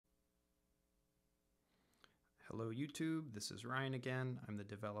Hello YouTube, this is Ryan again. I'm the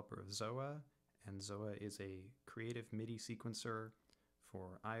developer of ZOA, and ZOA is a creative MIDI sequencer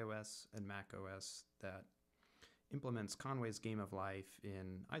for iOS and macOS that implements Conway's Game of Life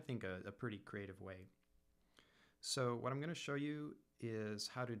in, I think, a pretty creative way. So what I'm going to show you is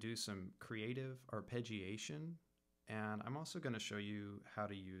how to do some creative arpeggiation, and I'm also going to show you how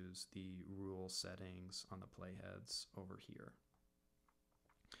to use the rule settings on the playheads over here.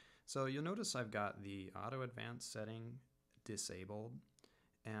 So you'll notice I've got the auto advance setting disabled,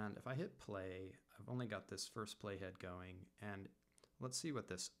 and if I hit play, I've only got this first playhead going, and let's see what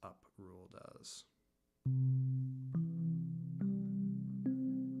this up rule does.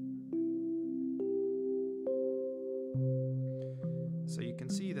 So you can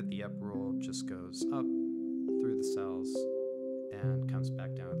see that the up rule just goes up through the cells and comes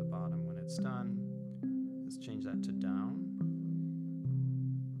back down at the bottom when it's done. Let's change that to down.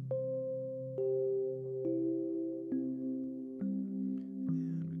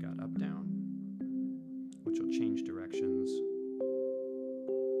 Up down, which will change directions.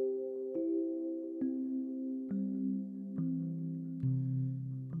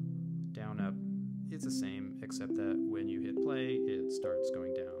 Down up is the same, except that when you hit play, it starts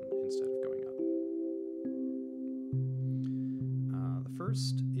going down instead of going up. The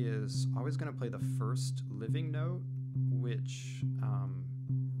first is always going to play the first living note, which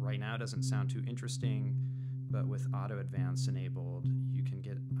right now doesn't sound too interesting, but with auto advance enabled, you can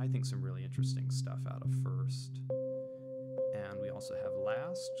get, I think, some really interesting stuff out of first. And we also have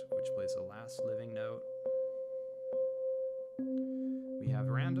last, which plays the last living note. We have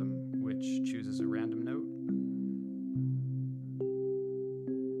random, which chooses a random note.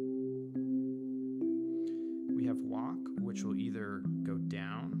 We have walk, which will either go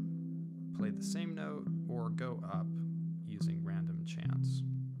down, play the same note, or go up using random chance.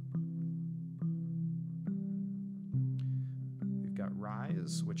 Got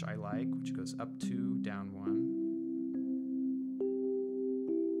rise, which I like, which goes up 2, down 1.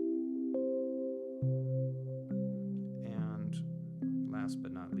 And last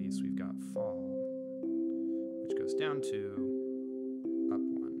but not least, we've got fall, which goes down 2, up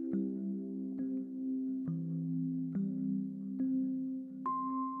 1.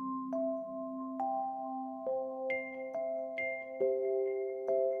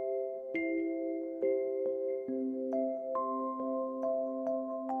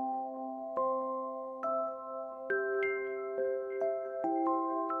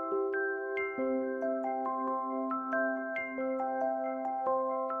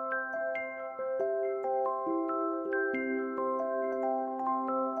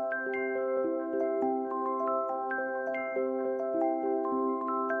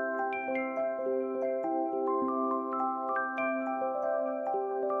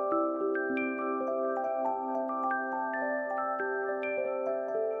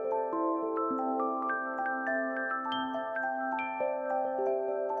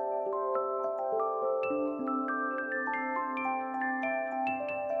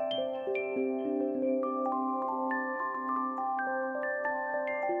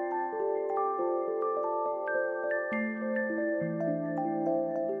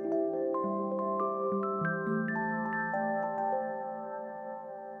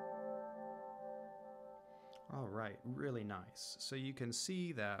 All right, really nice. So you can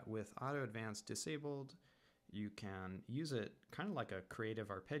see that with auto advance disabled, you can use it kind of like a creative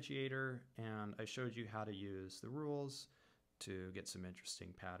arpeggiator, and I showed you how to use the rules to get some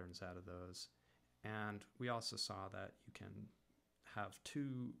interesting patterns out of those. And we also saw that you can have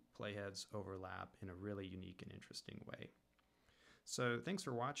two playheads overlap in a really unique and interesting way. So thanks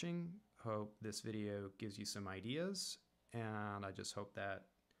for watching. Hope this video gives you some ideas, and I just hope that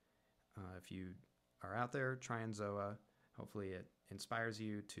if you are out there trying ZOA, hopefully it inspires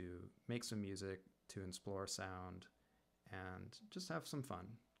you to make some music, to explore sound, and just have some fun.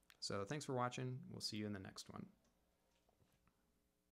 So thanks for watching. We'll see you in the next one.